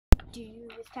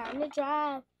It's time to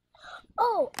drive.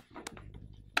 Oh,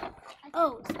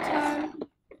 it's time.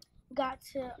 Got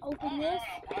to open this.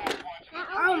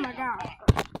 Oh my god.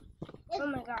 Oh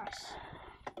my gosh.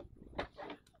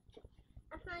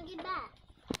 I'm trying to get back.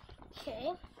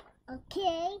 Okay.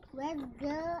 Okay, let's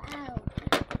go out.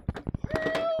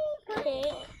 Okay.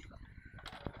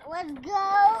 Let's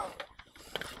go.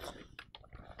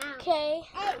 Okay.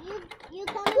 Hey, you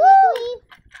coming with me?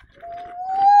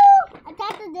 I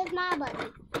tapped this my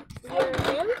button. You're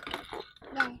in?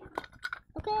 Yeah.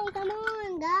 Okay, come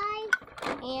on, guys.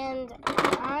 And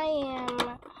I am.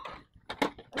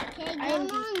 Okay, come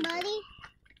on, buddy.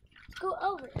 Go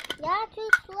over. You're too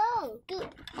slow. Go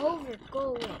over. Go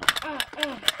away.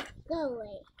 Go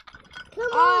away.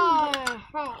 Come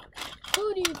on. Who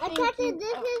do you think? I tapped this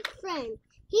his friend.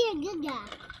 He a good guy.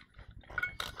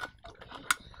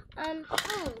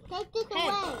 Take this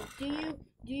away.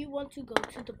 Do you want to go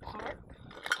to the park?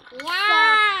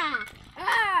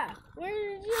 Yeah. Where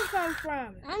did you come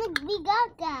from? I'm a big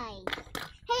guy.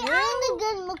 Hey, Really? I'm the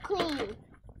good McQueen.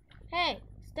 Hey,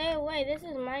 stay away. This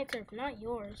is my turf, not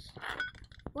yours.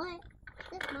 What?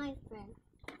 This is my friend.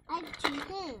 I choose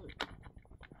him.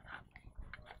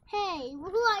 Hey,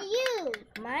 who are you?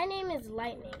 My name is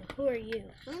Lightning. Who are you?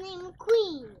 My name is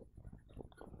McQueen.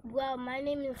 Well, my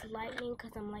name is Lightning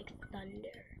because I'm like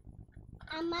thunder.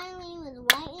 And my name is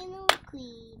Lightning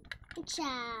McQueen.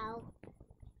 Ciao.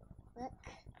 Look.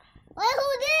 Wait,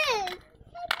 who this?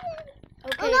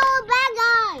 Okay. Oh no, a bad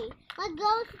guy. Let's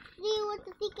go see what's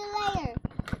the secret layer.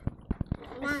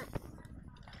 Nah.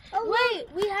 Oh, wait,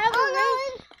 we have a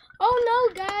race. Oh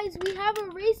no, guys, we have a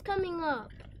race coming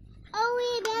up. Oh,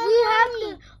 We have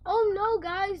to. Oh no,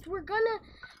 guys, we're gonna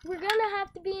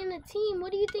have to be in a team.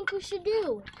 What do you think we should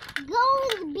do? Go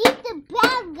and beat the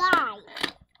bad guy.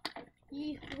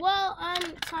 Well,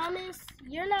 Thomas,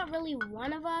 you're not really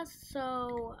one of us,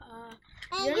 so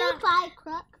And you're you not. fight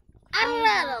Crook. I'm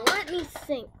not. Let me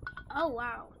think. Oh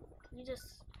wow, you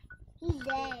just. He's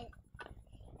dead.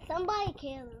 Somebody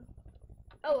kill him.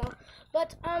 Oh well,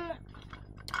 but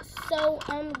so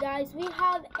guys, we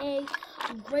have a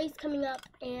race coming up,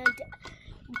 and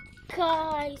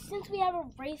guys, since we have a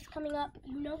race coming up,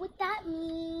 you know what that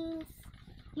means?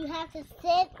 You have to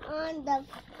sit on the.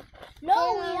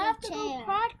 No, sit we on have the to chair. go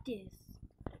practice.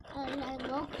 You have to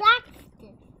go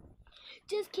practice.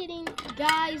 Just kidding,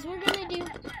 guys. We're gonna do.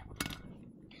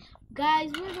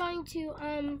 Guys, we're going to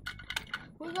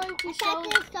show.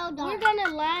 It's so dark. We're gonna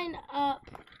line up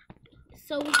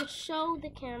so we can show the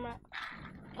camera.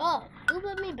 Oh, who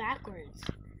put me backwards?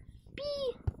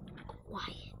 Be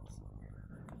quiet.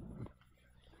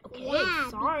 Okay, Yeah.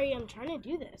 sorry, I'm trying to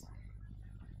do this.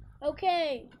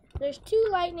 Okay, there's two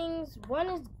lightnings. One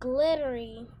is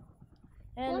glittery,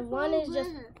 and one is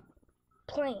just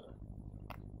plain.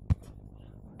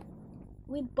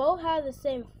 We both have the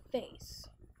same face.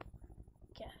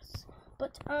 Yes.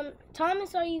 But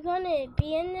Thomas, are you gonna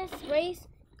be in this race?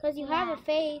 Cause you have a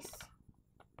face.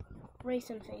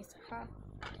 Race and face, huh?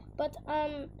 But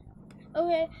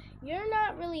okay, you're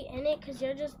not really in it because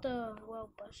you're just a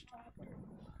bus driver.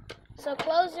 So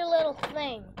close your little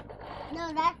thing.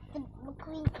 No, that's the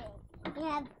McQueen thing. They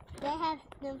have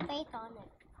the face on it.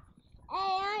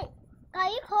 Hey, are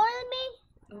you calling me?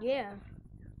 Yeah.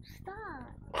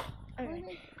 Stop.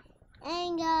 Alright.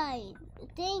 And guys, I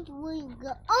think we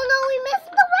go. Oh no, we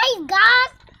missed the race,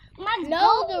 guys. No,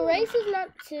 the race is not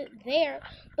there.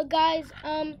 But guys,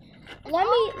 let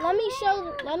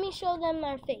me show them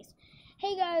our face.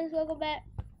 Hey guys, welcome back.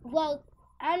 Well,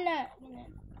 I'm not gonna.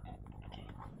 Okay.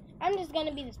 I'm just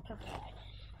gonna be this purple guy.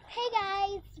 Hey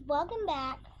guys, welcome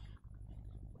back.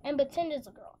 And pretend it's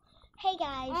a girl. Hey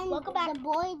guys, welcome back. The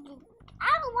boy.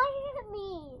 Ow, why hit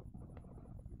me?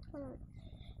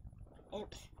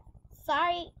 Oops.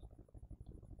 Sorry.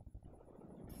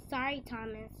 Sorry,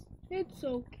 Thomas. It's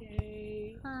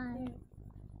okay. Hi.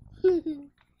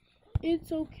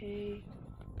 It's okay.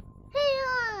 Hey,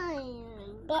 hi.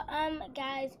 But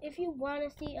guys, if you want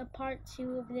to see a part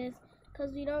 2 of this,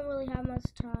 because we don't really have much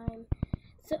time,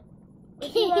 so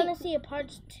if you want to see a part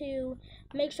 2,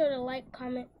 make sure to like,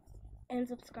 comment, and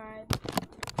subscribe.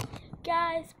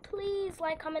 Guys, please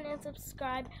like, comment, and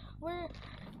subscribe.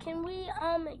 Can we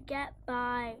get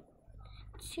by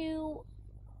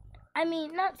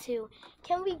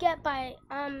can we get by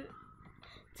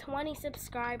 20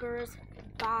 subscribers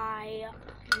by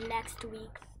next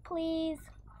week, please?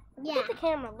 Yeah. Look at the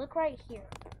camera, look right here.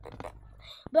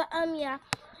 But yeah,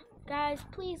 guys,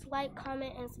 please like,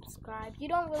 comment, and subscribe. You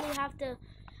don't really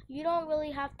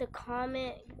have to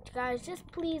comment, guys. Just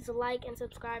please like and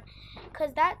subscribe,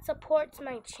 because that supports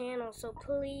my channel. So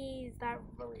please, that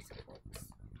really supports.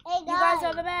 Hey You guys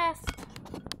are the best.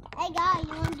 Hey guys, you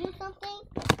want to do something?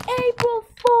 April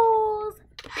Fools!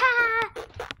 Ha!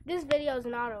 This video is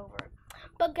not over.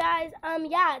 But guys,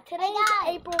 yeah, today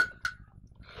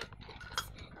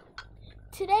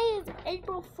is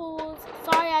April Fools.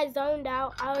 Sorry I zoned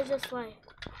out. I was just like,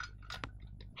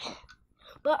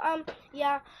 but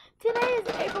yeah, today is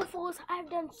April Fools. I've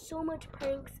done so much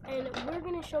pranks, and we're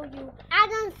gonna show you. I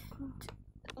done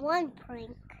one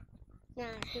prank. No,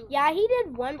 yeah, he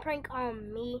did one prank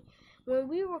on me. When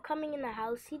we were coming in the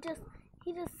house, he just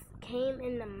came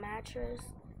in the mattress,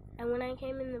 and when I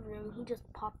came in the room, he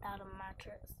just popped out a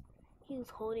mattress. He was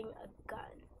holding a gun,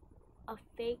 a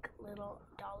fake little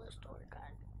dollar store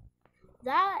gun.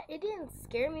 It didn't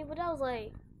scare me, but I was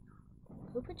like,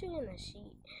 who put you in the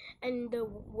sheet? And the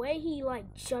way he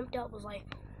like jumped up was like,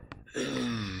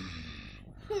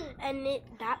 and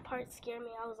that part scared me.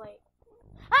 I was like,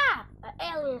 ah, an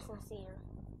alien sincere.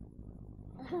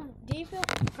 Do you feel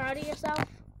proud of yourself?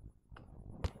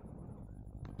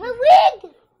 My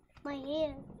wig! My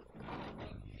hair.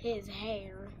 His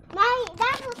hair.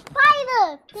 That's a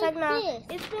spider! It's like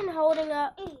it's been holding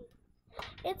up.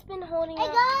 It's been holding up.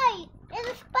 Hey guys! It's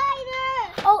a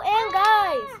spider! Oh,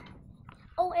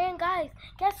 and guys,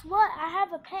 guess what? I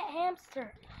have a pet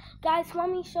hamster. Guys,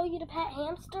 want me to show you the pet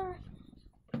hamster?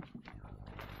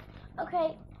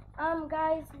 Okay,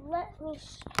 guys, let me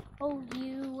show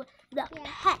you the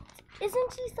pet.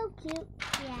 Isn't she so cute?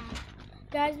 Yeah.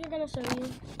 Guys, we're gonna show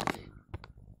you.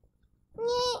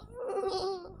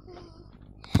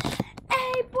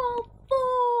 April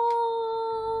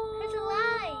Fools! It's a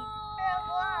lie.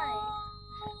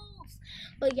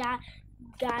 But yeah,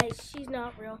 guys, she's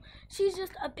not real. She's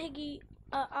just a piggy,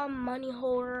 a money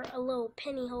holder, a little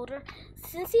penny holder.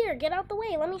 Sincere, get out the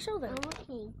way. Let me show them.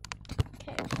 Okay.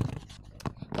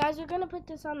 Guys, we're gonna put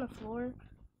this on the floor.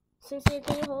 Sincere,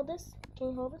 can you hold this? Can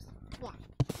you hold this? Yeah.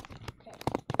 Okay.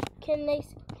 Can they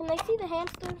see the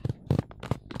hamster?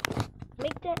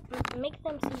 Make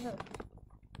them see her.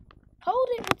 Hold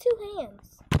it with 2 hands.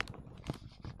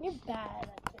 You're bad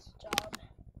at this job.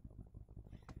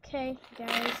 Okay,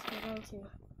 guys, we're going to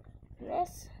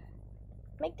this.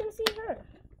 Make them see her.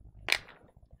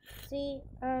 See,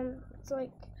 it's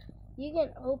like you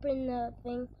can open the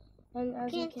thing, and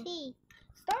as you can see.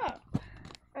 Stop.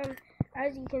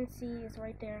 As you can see, it's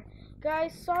right there.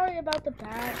 Guys, sorry about the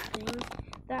bad thing.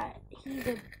 That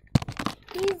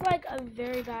he's like a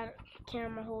very bad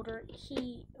camera holder.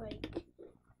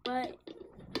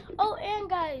 Oh, and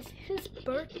guys, his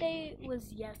birthday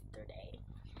was yesterday.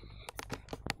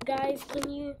 Guys, can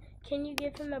you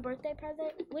give him a birthday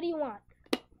present? What do you want?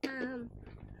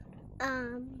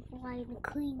 Lightning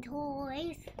McQueen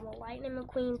toys. Lightning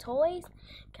McQueen toys?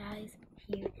 Guys,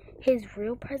 his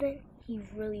real present, he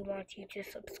really wants you to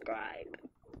subscribe.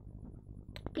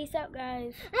 Peace out,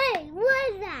 guys. Hey,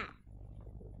 what is that?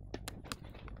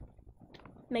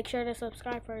 Make sure to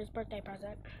subscribe for his birthday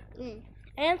present.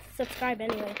 And subscribe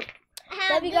anyway.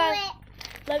 Love you guys.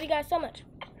 Love you guys so much.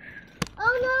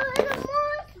 Oh no, it's a monster.